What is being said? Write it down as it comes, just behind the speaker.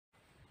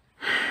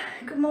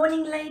Good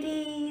morning,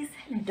 ladies.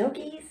 Hello,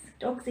 doggies.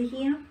 Dogs are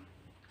here.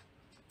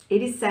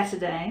 It is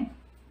Saturday.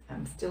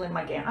 I'm still in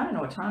my gown. I don't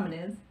know what time it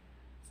is.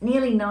 It's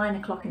nearly 9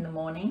 o'clock in the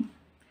morning.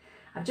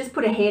 I've just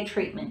put a hair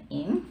treatment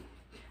in.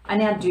 I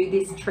now do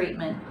this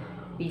treatment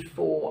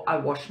before I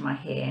wash my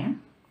hair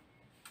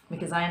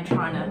because I am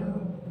trying to,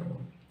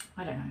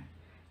 I don't know,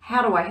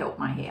 how do I help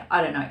my hair?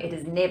 I don't know. It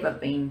has never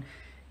been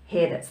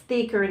hair that's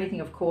thick or anything.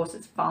 Of course,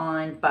 it's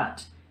fine,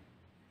 but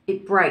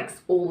it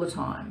breaks all the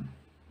time.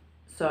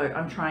 So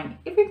I'm trying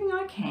everything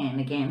I can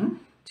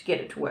again to get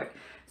it to work.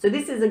 So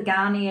this is a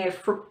Garnier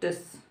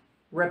Fructus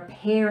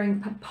Repairing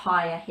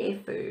Papaya Hair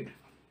Food.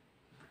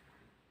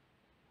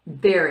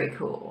 Very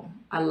cool.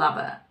 I love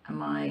it. And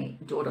my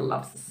daughter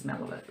loves the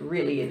smell of it. It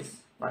really is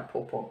like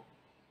pawpaw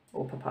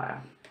or papaya.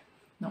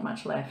 Not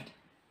much left.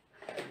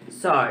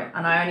 So,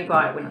 and I only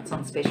buy it when it's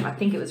on special. I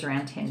think it was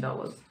around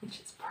 $10, which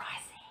is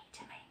pricey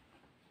to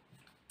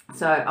me.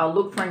 So I'll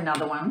look for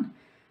another one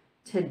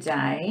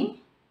today.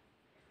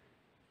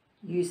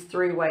 Use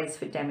 3 ways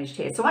for damaged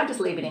hair. So I just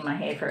leave it in my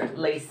hair for at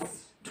least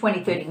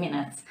 20-30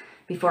 minutes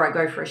before I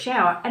go for a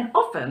shower. And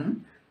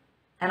often,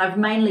 and I've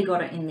mainly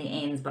got it in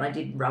the ends, but I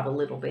did rub a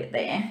little bit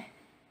there.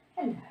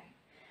 Hello.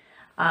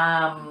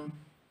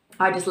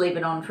 I just leave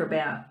it on for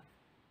about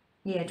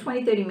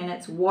 20-30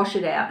 minutes, wash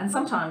it out. And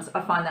sometimes I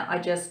find that I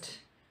just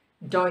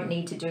don't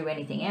need to do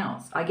anything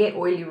else. I get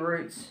oily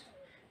roots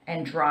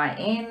and dry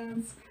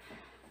ends,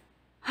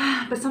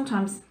 but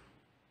sometimes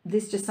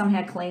this just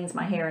somehow cleans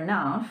my hair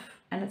enough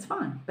and it's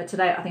fine. But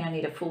today I think I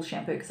need a full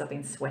shampoo because I've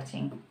been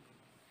sweating.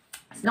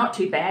 It's not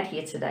too bad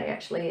here today,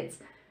 actually.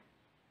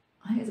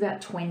 I think it's about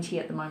 20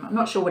 at the moment. I'm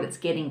not sure what it's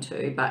getting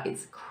to, but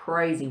it's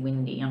crazy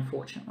windy,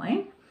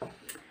 unfortunately.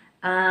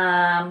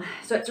 So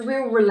it's a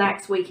real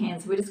relaxed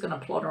weekend. So we're just going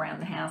to plod around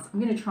the house. I'm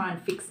going to try and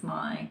fix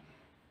my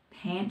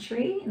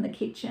pantry in the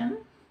kitchen.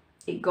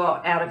 It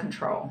got out of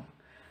control.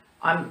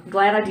 I'm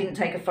glad I didn't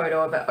take a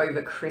photo of it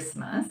over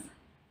Christmas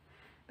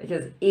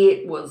because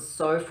it was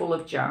so full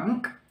of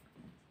junk.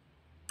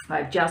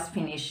 I've just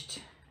finished,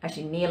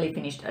 actually nearly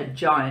finished, a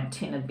giant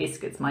tin of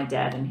biscuits my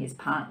dad and his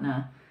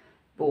partner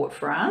bought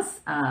for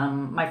us.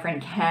 My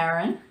friend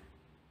Karen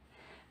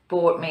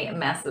bought me a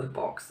massive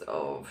box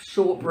of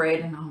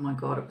shortbread and oh my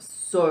god, it was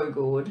so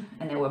good.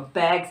 And there were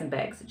bags and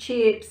bags of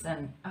chips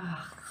and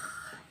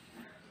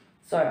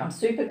so I'm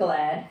super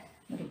glad.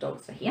 Little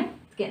dogs are here.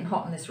 It's getting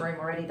hot in this room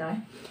already though.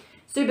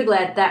 Super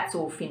glad that's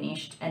all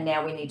finished and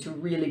now we need to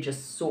really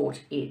just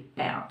sort it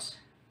out.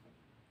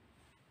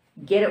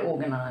 Get it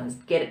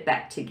organized, get it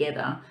back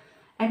together.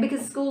 And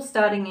because school's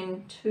starting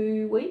in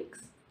 2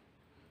 weeks,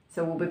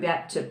 so we'll be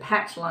back to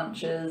packed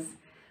lunches,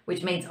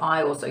 which means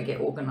I also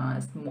get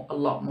organized a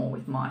lot more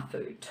with my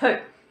food too.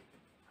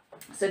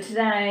 So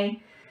today,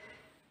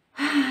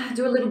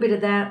 do a little bit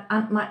of that.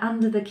 My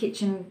under the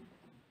kitchen,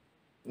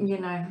 you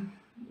know,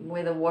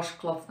 where the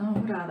washcloths, oh,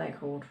 what are they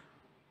called?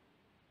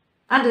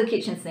 Under the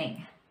kitchen sink.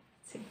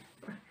 Let's see.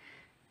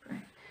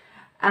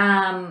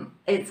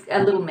 It's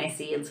a little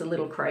messy, it's a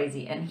little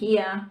crazy. And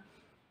here,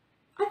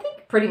 I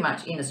think pretty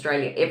much in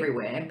Australia,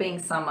 everywhere, being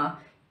summer,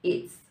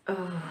 it's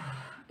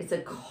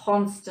a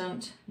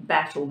constant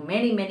battle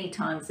many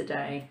times a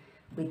day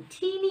with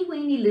teeny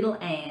weeny little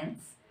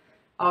ants.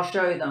 I'll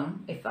show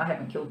them if I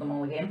haven't killed them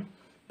all again.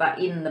 But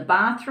in the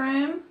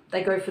bathroom,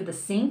 they go for the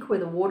sink where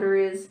the water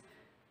is.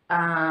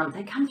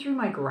 They come through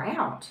my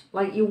grout.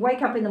 Like you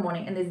wake up in the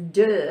morning and there's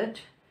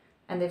dirt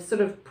and they've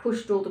sort of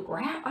pushed all the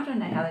grout. I don't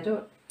know how they do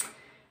it.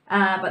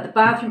 But the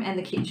bathroom and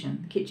the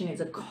kitchen is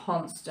a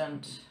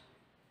constant,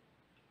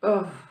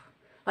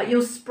 like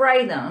you'll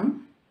spray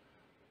them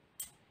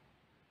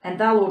and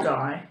they'll all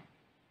die.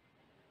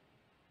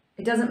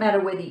 It doesn't matter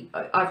whether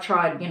I've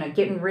tried, you know,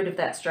 getting rid of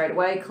that straight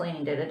away,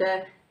 cleaning,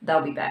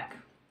 they'll be back.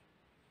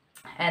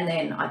 And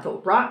then I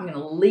thought, right, I'm going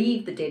to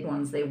leave the dead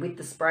ones there with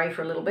the spray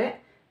for a little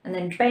bit and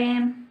then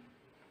bam,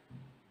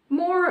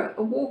 more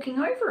walking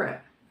over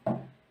it.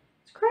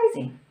 It's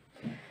crazy.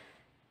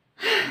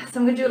 So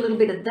I'm going to do a little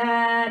bit of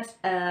that,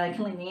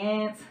 killing the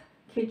ants,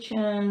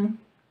 kitchen,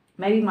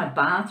 maybe my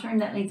bathroom,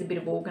 that needs a bit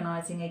of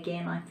organising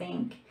again, I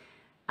think.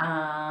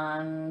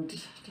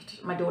 And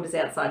my daughter's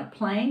outside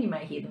playing, you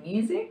may hear the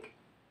music,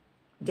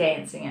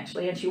 dancing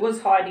actually, and she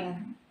was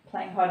hiding,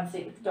 playing hide and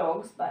seek with the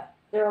dogs, but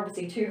they're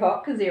obviously too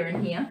hot because they're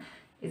in here.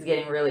 It's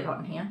getting really hot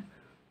in here.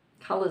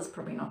 Colour's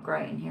probably not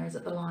great in here, is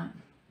it, the light?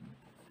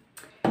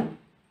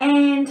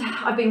 And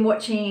I've been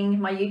watching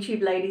my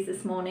YouTube ladies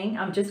this morning.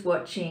 I'm just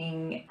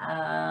watching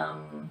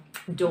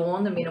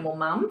Dawn, the Minimal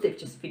Mum. They've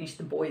just finished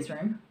the boys'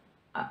 room.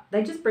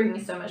 They just bring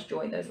me so much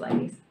joy, those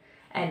ladies.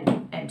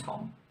 And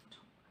Tom.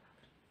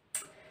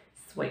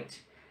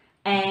 Sweet.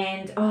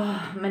 And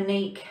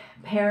Monique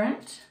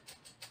Parent.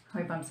 I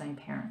hope I'm saying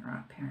Parent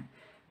right, Parent.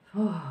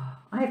 Oh,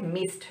 I have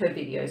missed her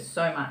videos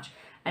so much.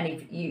 And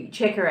if you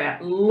check her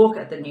out, look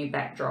at the new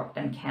backdrop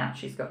and count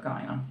she's got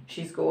going on.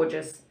 She's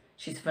gorgeous.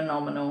 She's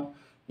phenomenal.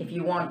 If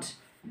you want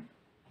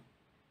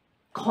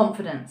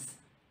confidence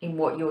in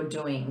what you're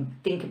doing,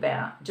 think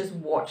about, just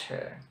watch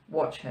her.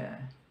 Watch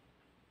her.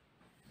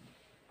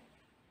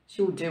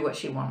 She'll do what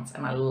she wants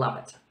and I love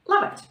it.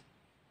 Love it.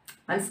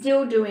 I'm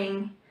still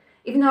doing,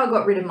 even though I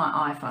got rid of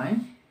my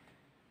iPhone,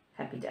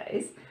 happy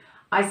days,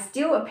 I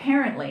still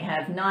apparently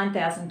have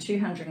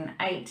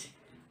 9,208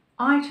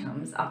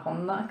 items up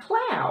on the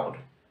cloud.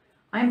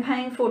 I'm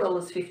paying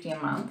 $4.50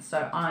 a month,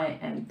 so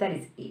that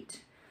is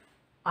it.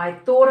 I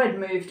thought I'd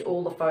moved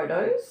all the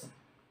photos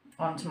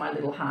onto my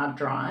little hard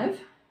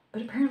drive,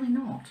 but apparently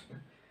not.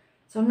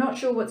 So I'm not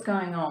sure what's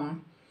going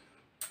on.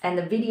 And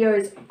the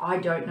videos, I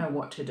don't know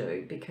what to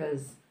do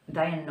because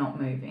they are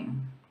not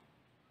moving.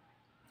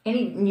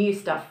 Any new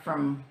stuff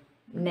from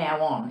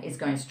now on is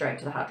going straight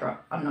to the hard drive.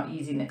 I'm not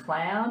using the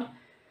cloud,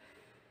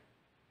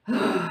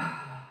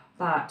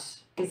 but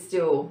it's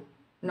still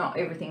not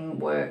everything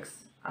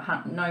works.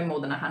 No more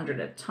than 100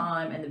 at a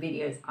time, and the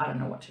videos, I don't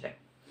know what to do.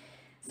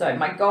 So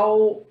my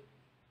goal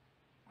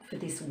for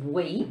this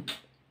week,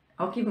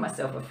 I'll give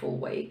myself a full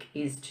week,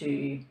 is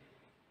to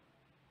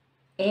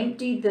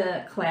empty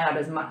the cloud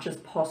as much as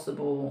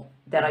possible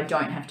that I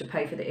don't have to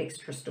pay for the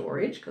extra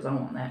storage, because I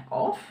want that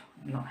off.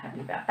 I'm not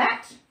happy about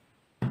that.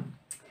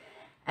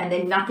 And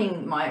then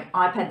nothing, my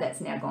iPad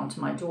that's now gone to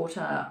my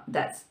daughter,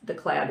 the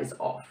cloud is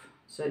off.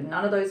 So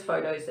none of those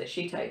photos that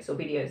she takes or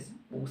videos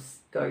will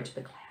go to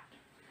the cloud.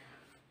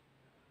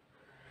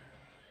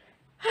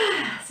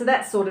 So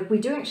that's sorted. We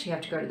do actually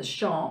have to go to the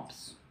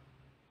shops.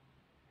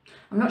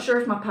 I'm not sure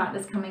if my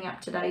partner's coming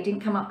up today. He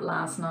didn't come up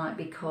last night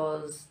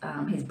because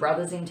his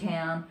brother's in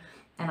town,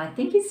 and I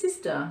think his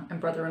sister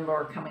and brother-in-law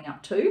are coming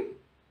up too.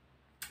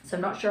 So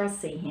I'm not sure I'll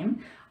see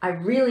him. I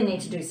really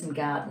need to do some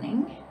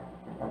gardening.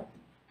 That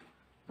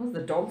was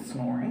the dog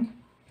snoring.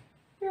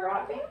 You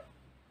right, Ben?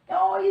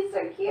 Oh, you're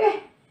so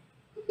cute.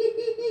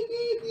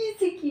 You're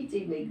so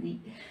cutie,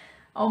 Wiggly.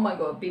 Oh my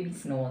God, Bibby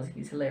snores.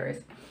 He's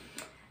hilarious.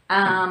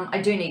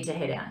 I do need to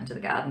head out into the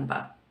garden,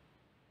 but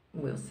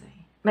we'll see.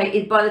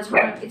 Mate, by the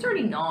time, it's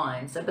already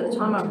 9, so by the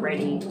time I'm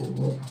ready,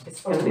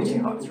 it's going to be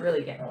too hot. It's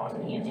really getting hot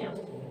in here now.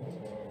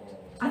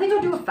 I think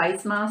I'll do a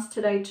face mask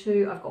today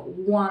too. I've got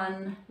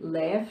one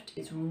left.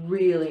 It's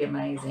really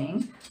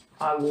amazing.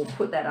 I will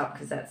put that up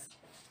because that's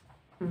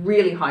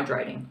really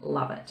hydrating.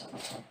 Love it.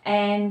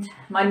 And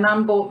my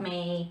mum bought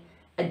me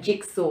a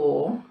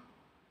jigsaw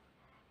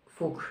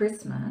for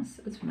Christmas.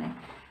 It was for me.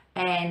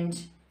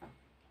 And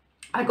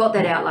I got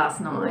that out last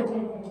night.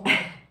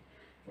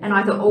 And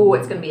I thought, oh,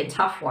 it's going to be a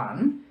tough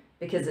one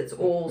because it's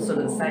all sort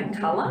of the same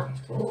colour.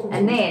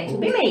 And then,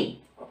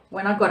 Mimi,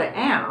 when I got it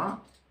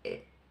out,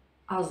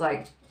 I was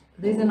like,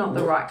 these are not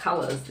the right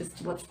colours.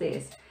 What's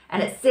this?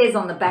 And it says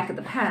on the back of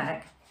the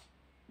pack,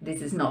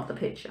 this is not the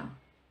picture.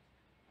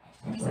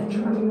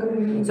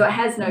 So it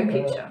has no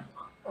picture.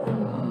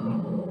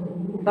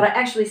 But I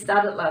actually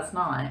started last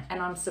night, and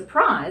I'm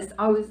surprised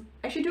I was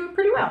actually doing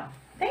pretty well.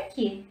 Thank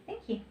you.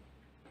 Thank you.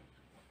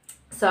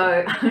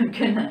 So I'm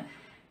going to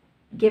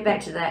get back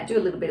to that, do a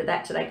little bit of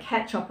that today,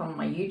 catch up on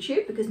my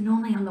YouTube, because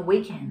normally on the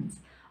weekends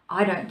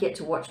I don't get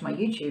to watch my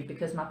YouTube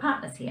because my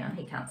partner's here and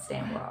he can't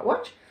stand what I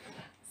watch.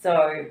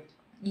 So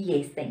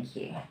yes, thank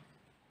you.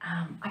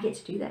 I get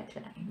to do that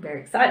today. I'm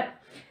very excited.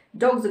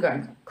 Dogs are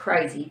going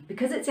crazy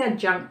because it's our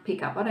junk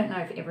pickup. I don't know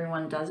if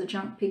everyone does a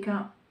junk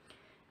pickup.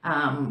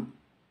 I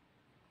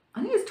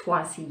think it's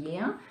twice a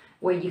year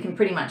where you can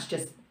pretty much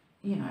just,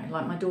 you know,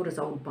 like my daughter's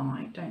old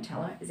bike, don't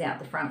tell her, is out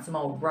the front. Some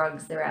old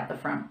rugs, they're out the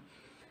front.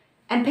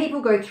 And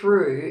people go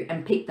through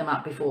and pick them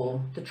up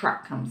before the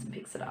truck comes and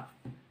picks it up.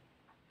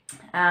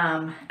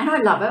 And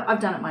I love it. I've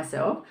done it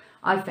myself.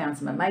 I've found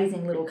some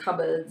amazing little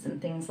cupboards and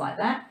things like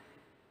that.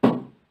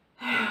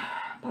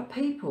 But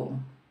people,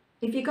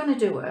 if you're going to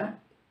do it,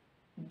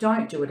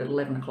 don't do it at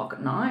 11 o'clock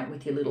at night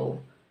with your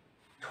little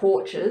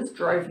torches.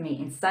 Drove me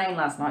insane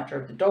last night,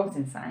 drove the dogs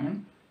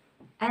insane.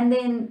 And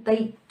then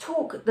they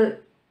took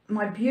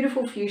my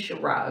beautiful fuchsia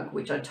rug,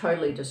 which I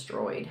totally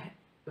destroyed.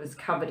 It was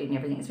covered in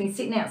everything. It's been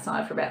sitting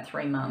outside for about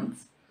 3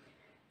 months.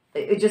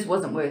 It just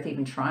wasn't worth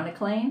even trying to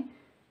clean.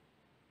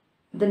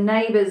 The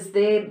neighbours,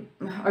 they're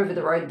over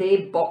the road,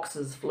 their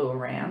boxes flew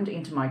around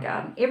into my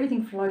garden.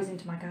 Everything flows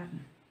into my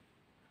garden.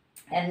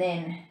 And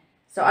then,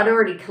 so I'd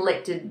already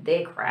collected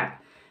their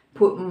crap,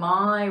 put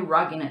my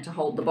rug in it to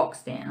hold the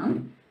box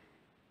down.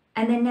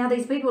 And then now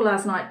these people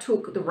last night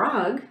took the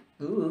rug,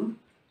 ooh,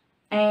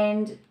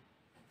 and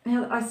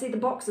now I see the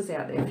boxes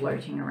out there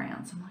floating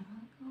around. So I'm like,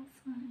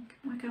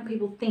 why can't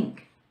people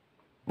think?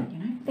 You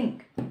know,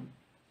 think.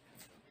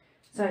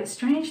 So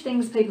strange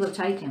things people have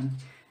taken.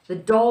 The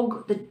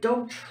dog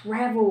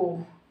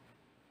travel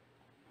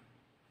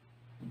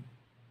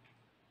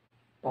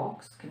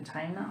box,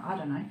 container, I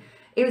don't know.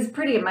 It was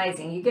pretty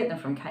amazing. You get them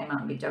from Kmart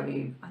and Big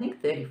W, I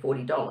think $30,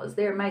 $40.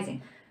 They're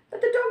amazing.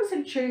 But the dogs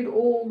have chewed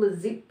all the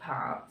zip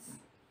parts.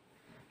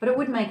 But it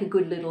would make a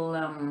good little,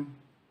 I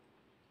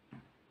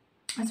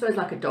suppose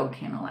like a dog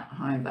kennel at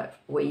home, but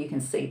where you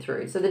can see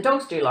through. So the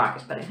dogs do like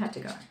it, but it had to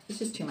go. It's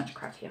just too much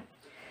crap here.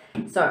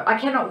 So I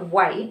cannot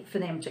wait for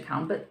them to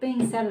come. But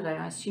being Saturday,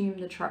 I assume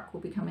the truck will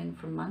be coming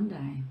from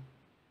Monday.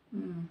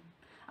 I'm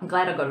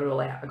glad I got it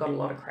all out. I got a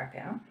lot of crap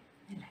out.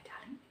 Hello,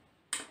 darling.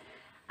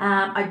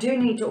 I do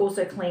need to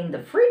also clean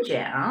the fridge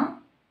out.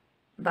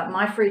 But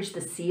my fridge,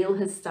 the seal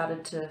has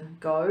started to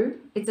go.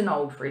 It's an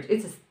old fridge.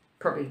 It's a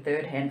probably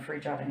third-hand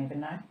fridge, I don't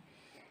even know.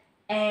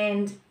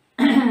 And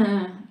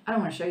I don't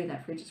want to show you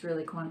that fridge, it's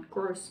really quite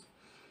gross.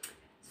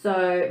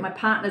 So my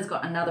partner's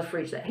got another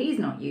fridge that he's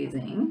not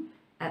using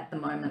at the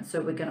moment,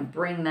 so we're going to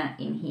bring that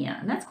in here,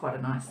 and that's quite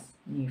a nice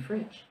new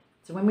fridge.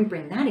 So when we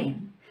bring that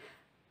in,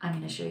 I'm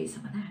going to show you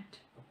some of that.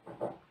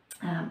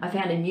 I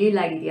found a new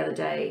lady the other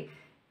day.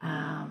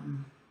 I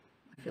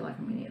feel like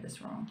I'm going to get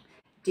this wrong.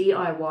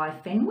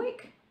 DIY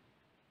Fenwick.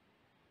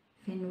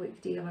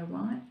 Fenwick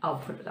DIY. I'll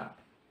put it up.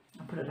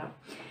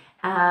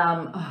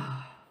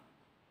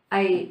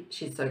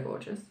 She's so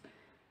gorgeous.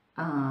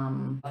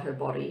 Her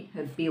body,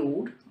 her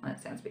build,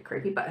 that sounds a bit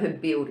creepy, but her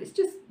build is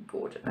just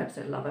gorgeous. I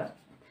absolutely love it.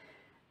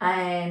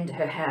 And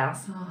her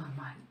house, oh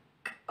my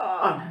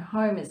God, her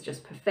home is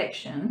just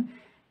perfection.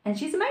 And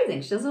she's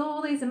amazing. She does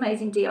all these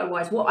amazing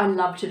DIYs, what I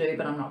love to do,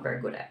 but I'm not very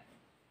good at.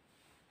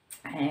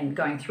 And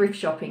going thrift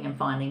shopping and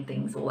finding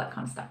things, all that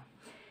kind of stuff.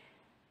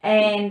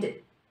 And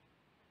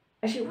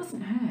actually, it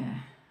wasn't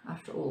her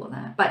after all of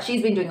that. But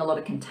she's been doing a lot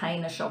of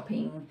container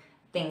shopping,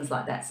 things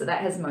like that. So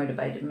that has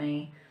motivated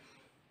me.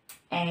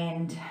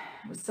 And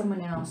it was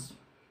someone else,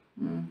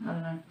 I don't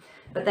know.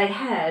 But they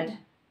had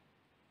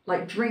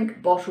like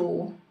drink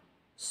bottle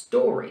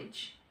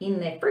storage in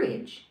their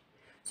fridge.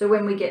 So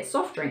when we get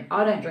soft drink,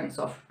 I don't drink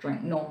soft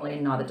drink normally,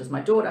 and neither does my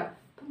daughter,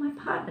 but my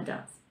partner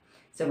does.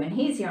 So when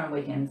he's here on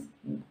weekends,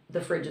 the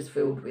fridge is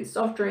filled with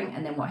soft drink,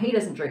 and then what he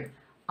doesn't drink,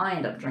 I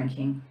end up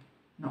drinking.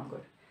 Not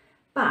good.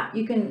 But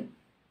you can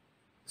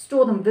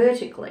store them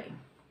vertically.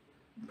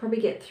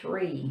 Probably get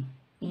 3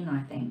 in,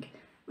 I think,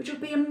 which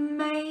would be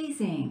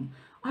amazing.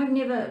 I've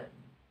never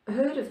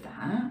heard of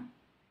that.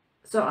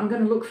 So I'm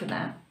going to look for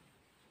that.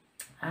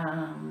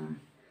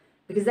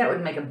 Because that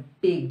would make a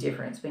big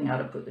difference, being able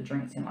to put the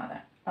drinks in like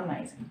that.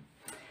 Amazing.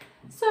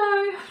 So,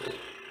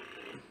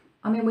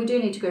 I mean, we do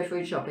need to go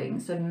food shopping,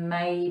 so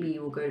maybe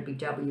we'll go to Big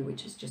W,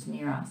 which is just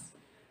near us,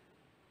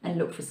 and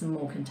look for some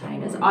more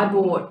containers. I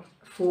bought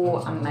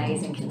 4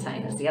 amazing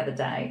containers the other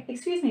day.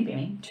 Excuse me,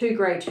 Bimmy. 2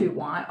 grey, 2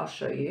 white. I'll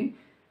show you.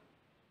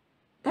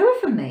 They were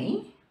for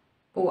me,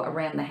 or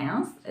around the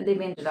house. They've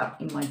ended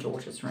up in my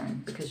daughter's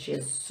room because she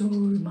has so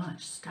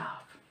much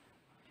stuff.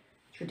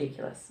 It's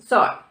ridiculous.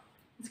 So,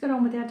 let's get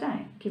on with our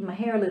day. Give my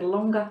hair a little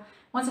longer.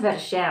 Once I've had a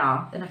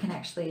shower, then I can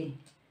actually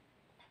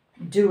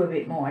do a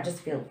bit more. I just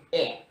feel,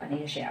 I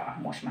need a shower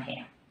and wash my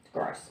hair. It's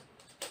gross.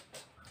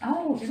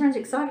 Oh, everyone's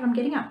excited I'm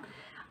getting up.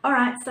 All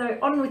right, so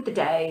on with the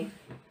day.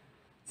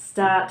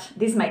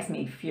 This makes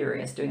me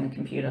furious doing the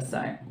computer,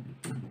 so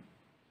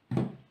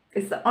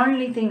it's the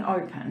only thing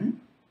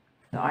open,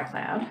 the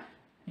iCloud.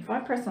 If I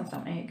press on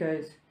something, it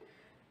goes,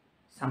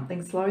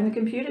 something's slowing the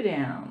computer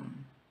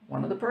down.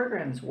 One of the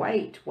programs,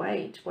 wait.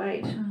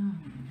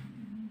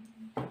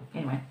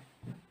 Anyway,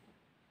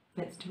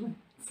 let's do it.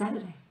 It's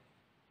Saturday.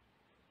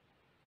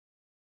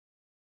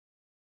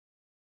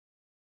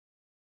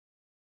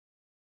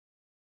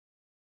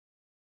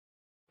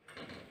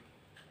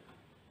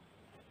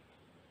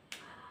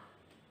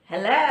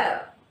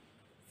 Hello.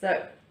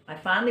 So I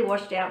finally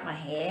washed out my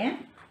hair.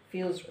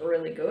 Feels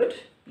really good.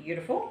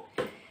 Beautiful.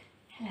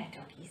 Hello,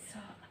 doggies. Oh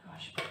my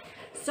gosh.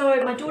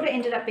 So my daughter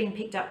ended up being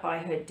picked up by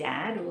her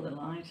dad, all the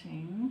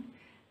lighting.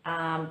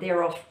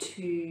 They're off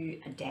to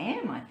a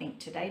dam, I think,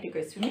 today to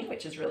go swimming,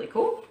 which is really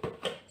cool.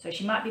 So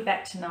she might be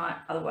back tonight,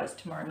 otherwise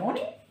tomorrow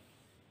morning.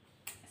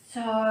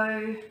 So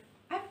I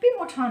have a bit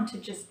more time to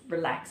just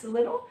relax a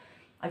little.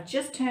 I've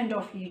just turned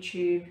off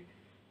YouTube.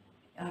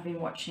 I've been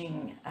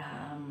watching,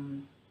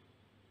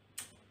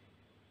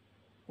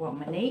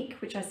 Monique,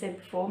 which I said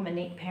before,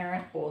 Monique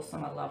Parent,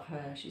 awesome. I love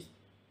her.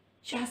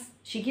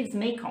 She gives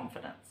me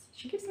confidence.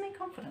 She gives me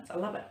confidence. I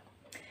love it.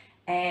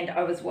 And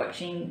I was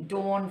watching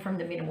Dawn from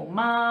The Minimal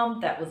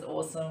Mom. That was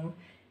awesome.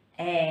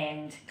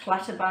 And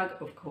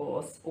Clutterbug, of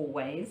course,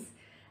 always.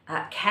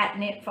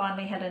 Katnipp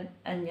finally had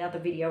another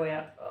video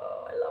out.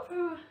 Oh, I love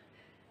her.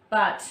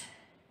 But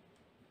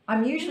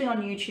I'm usually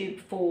on YouTube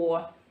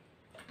for,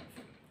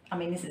 I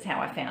mean, this is how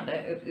I found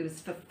it. It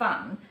was for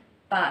fun,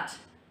 but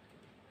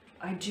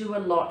I do a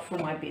lot for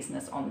my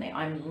business on there.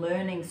 I'm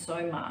learning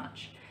so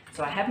much.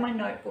 So I have my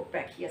notebook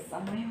back here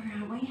somewhere.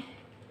 Where are we?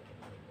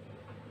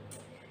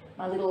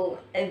 My little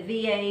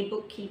VA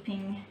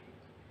bookkeeping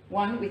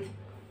one with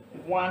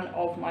one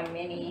of my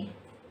many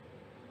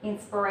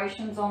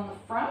inspirations on the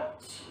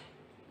front,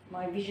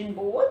 my vision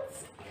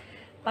boards.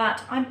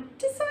 But I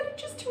decided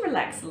just to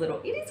relax a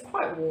little. It is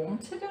quite warm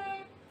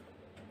today.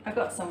 I've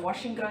got some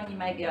washing going, you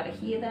may be able to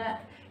hear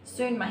that.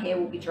 Soon my hair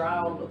will be dry,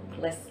 I'll look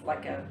less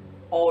like a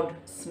odd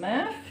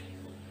smurf.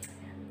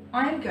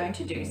 I'm going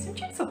to do some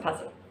jigsaw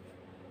puzzle.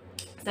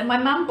 So my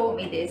mum bought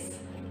me this,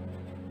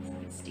 it's a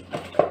bit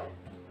sticky,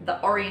 the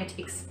Orient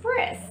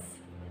Express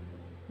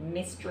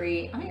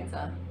mystery, I think it's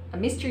a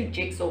mystery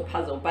jigsaw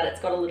puzzle, but it's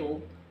got a little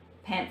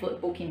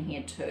pamphlet book in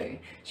here too.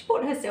 She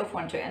bought herself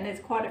one too, and there's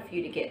quite a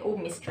few to get, all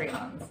mystery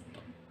ones.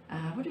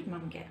 What did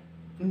Mum get?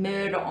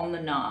 Murder on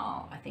the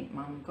Nile, I think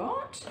Mum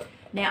got.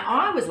 Now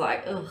I was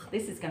like, ugh,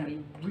 this is going to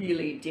be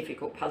really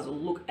difficult puzzle.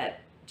 Look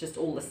at just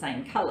all the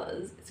same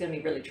colours. It's going to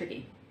be really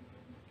tricky.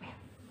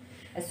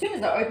 As soon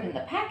as I opened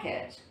the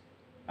packet,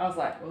 I was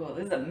like, oh,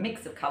 this is a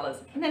mix of colours.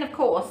 And then of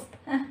course,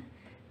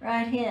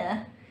 right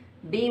here,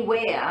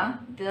 beware,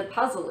 the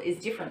puzzle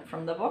is different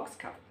from the box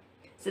cover.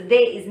 So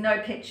there is no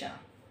picture.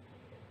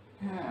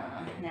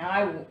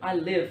 Now I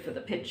live for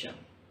the picture.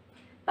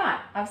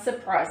 But I've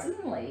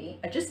surprisingly,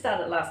 I just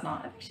started last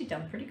night, I've actually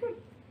done pretty good.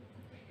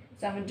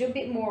 So I'm going to do a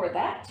bit more of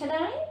that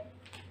today.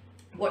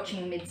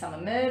 Watching Midsummer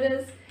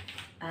Murders.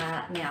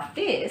 Now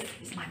this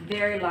is my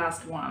very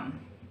last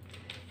one.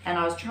 And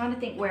I was trying to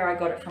think where I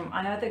got it from.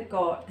 I either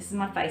got, this is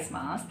my face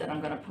mask that I'm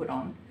going to put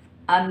on.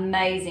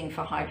 Amazing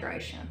for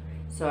hydration.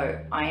 So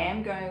I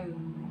am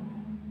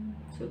going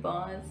to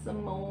buy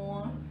some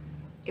more.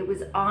 It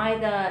was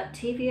either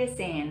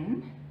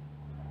TVSN,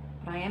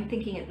 but I am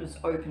thinking it was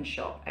Open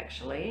Shop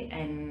actually.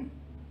 And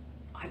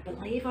I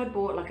believe I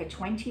bought like a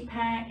 20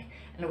 pack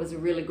and it was a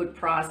really good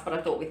price, but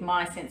I thought with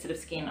my sensitive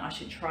skin, I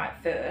should try it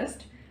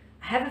first.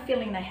 I have a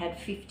feeling they had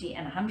 50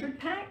 and 100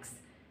 packs.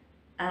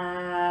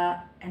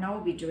 And I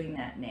will be doing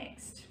that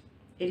next.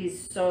 It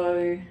is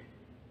so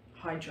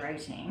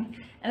hydrating,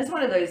 and it's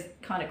one of those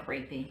kind of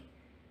creepy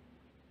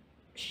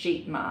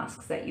sheet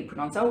masks that you put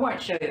on. So I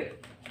won't show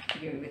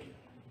you with,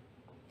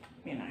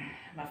 you know,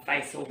 my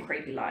face all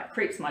creepy, like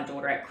creeps my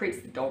daughter out,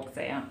 creeps the dogs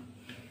out.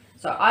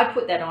 So I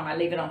put that on, I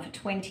leave it on for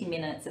 20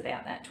 minutes,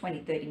 about that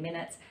 20-30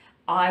 minutes.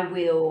 I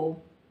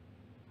will,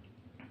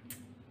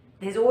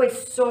 there's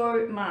always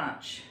so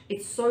much,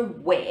 it's so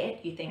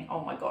wet, you think,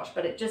 oh my gosh,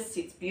 but it just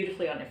sits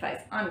beautifully on your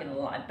face. I'm going to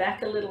lie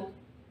back a little,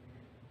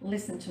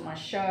 listen to my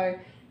show,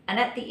 and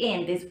at the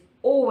end, there's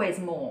always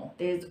more.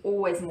 There's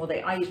always more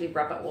there. I usually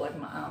rub it all over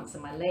my arms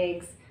and my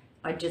legs.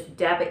 I just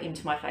dab it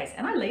into my face,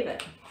 and I leave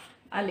it.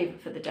 I leave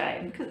it for the day,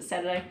 and because it's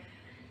Saturday,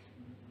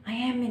 I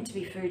am meant to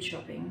be food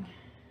shopping,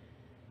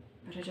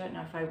 but I don't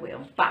know if I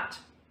will, but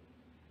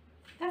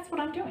that's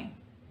what I'm doing.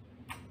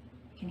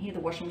 You can hear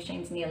the washing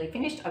machine's nearly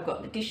finished. I've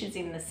got the dishes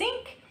in the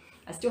sink.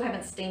 I still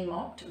haven't steam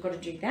mopped. I've got to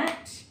do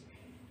that.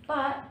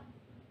 But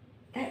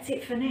that's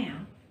it for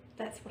now.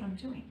 That's what I'm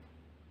doing.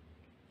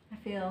 I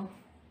feel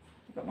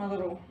I've got my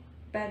little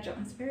badge on. I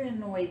was very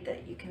annoyed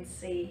that you can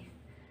see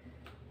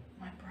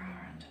my bra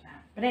under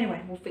that. But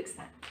anyway, we'll fix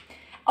that.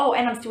 Oh,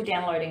 and I'm still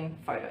downloading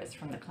photos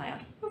from the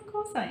cloud. Of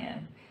course I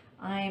am.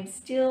 I'm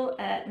still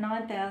at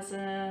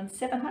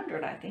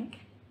 9,700, I think.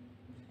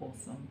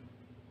 Awesome.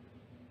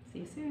 See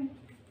you soon.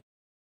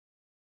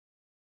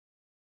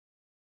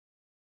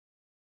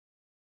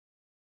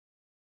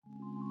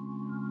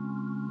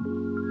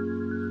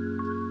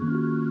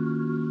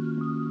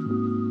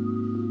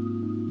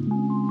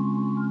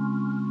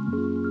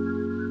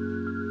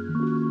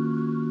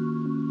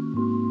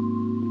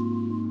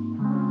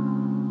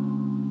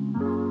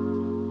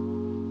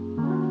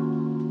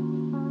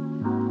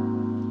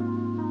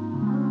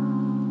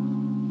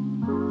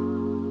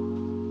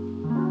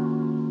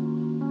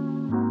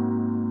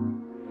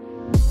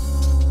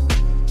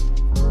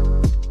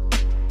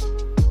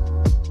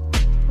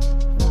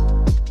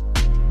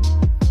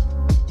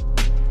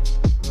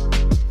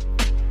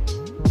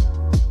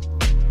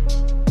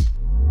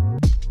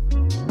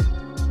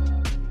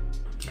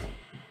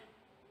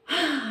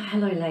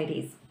 Hello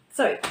ladies.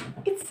 So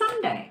it's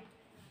Sunday.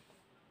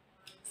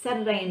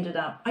 Saturday ended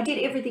up, I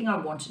did everything I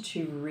wanted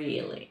to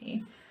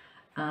really.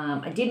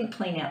 I didn't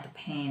clean out the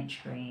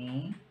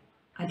pantry.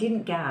 I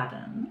didn't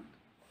garden.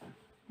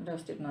 What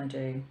else didn't I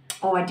do?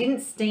 Oh, I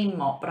didn't steam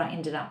mop, but I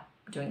ended up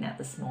doing that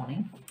this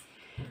morning.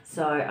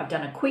 So I've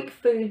done a quick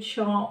food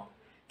shop,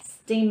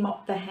 steam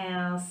mop the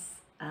house.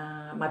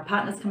 My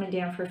partner's coming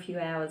down for a few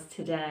hours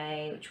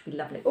today, which will be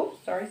lovely. Oh,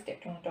 sorry,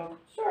 stepped on the dog.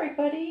 Sorry,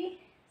 buddy.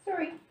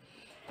 Sorry.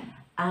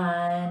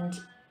 And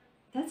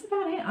that's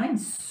about it. I'm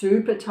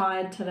super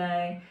tired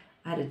today.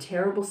 I had a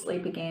terrible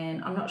sleep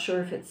again. I'm not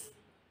sure if it's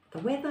the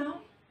weather,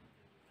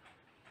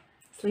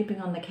 sleeping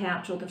on the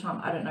couch all the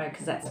time. I don't know,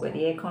 because that's where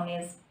the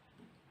aircon is.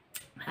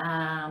 So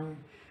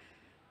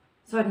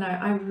I don't know.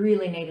 I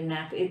really need a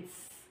nap.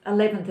 It's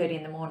 11:30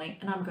 in the morning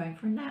and I'm going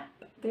for a nap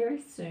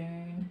very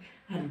soon.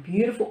 I had a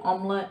beautiful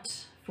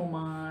omelette for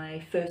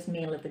my first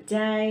meal of the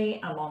day.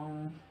 I'm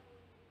on,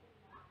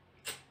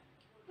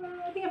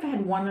 I think I've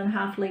had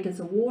 1.5 litres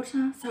of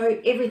water,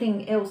 so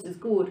everything else is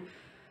good.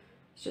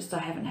 It's just I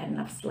haven't had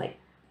enough sleep.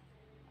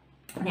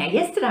 Now,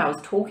 yesterday I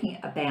was talking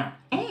about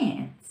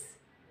ants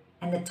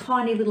and the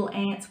tiny little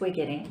ants we're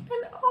getting.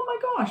 And oh my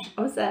gosh,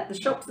 I was at the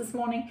shops this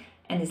morning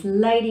and this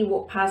lady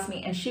walked past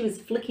me and she was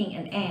flicking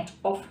an ant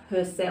off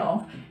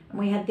herself. And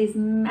we had this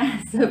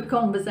massive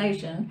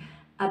conversation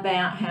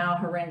about how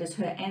horrendous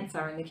her ants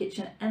are in the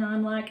kitchen. And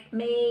I'm like,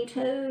 me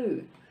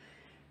too.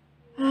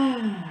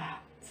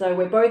 So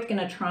we're both going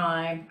to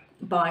try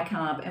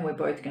bicarb and we're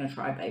both going to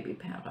try baby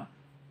powder,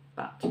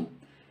 but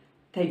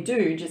they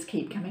do just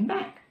keep coming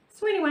back.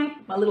 So anyway,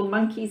 my little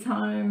monkey's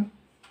home.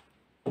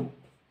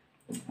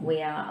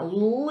 We are a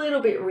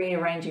little bit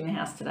rearranging the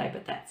house today,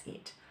 but that's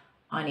it.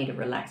 I need to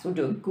relax. We'll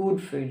do a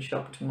good food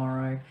shop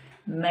tomorrow,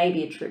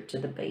 maybe a trip to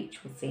the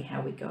beach. We'll see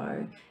how we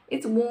go.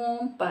 It's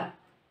warm, but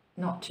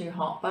not too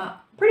hot,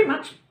 but pretty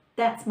much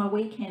that's my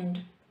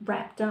weekend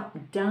wrapped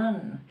up,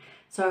 done.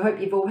 So I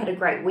hope you've all had a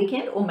great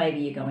weekend, or maybe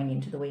you're going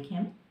into the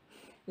weekend.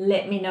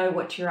 Let me know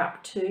what you're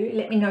up to.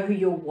 Let me know who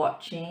you're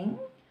watching,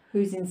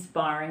 who's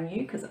inspiring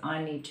you, because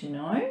I need to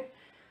know.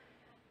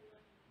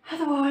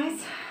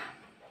 Otherwise,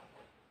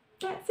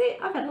 that's it.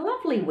 I've had a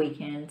lovely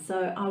weekend.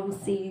 So I will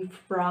see you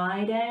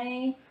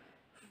Friday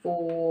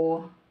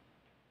for,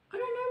 I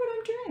don't know what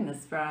I'm doing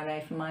this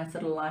Friday for my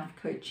sort of life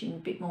coaching, a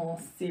bit more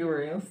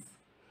serious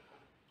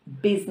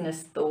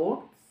business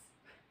thoughts.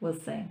 We'll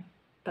see.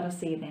 But I'll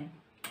see you then.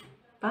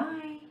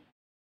 Bye.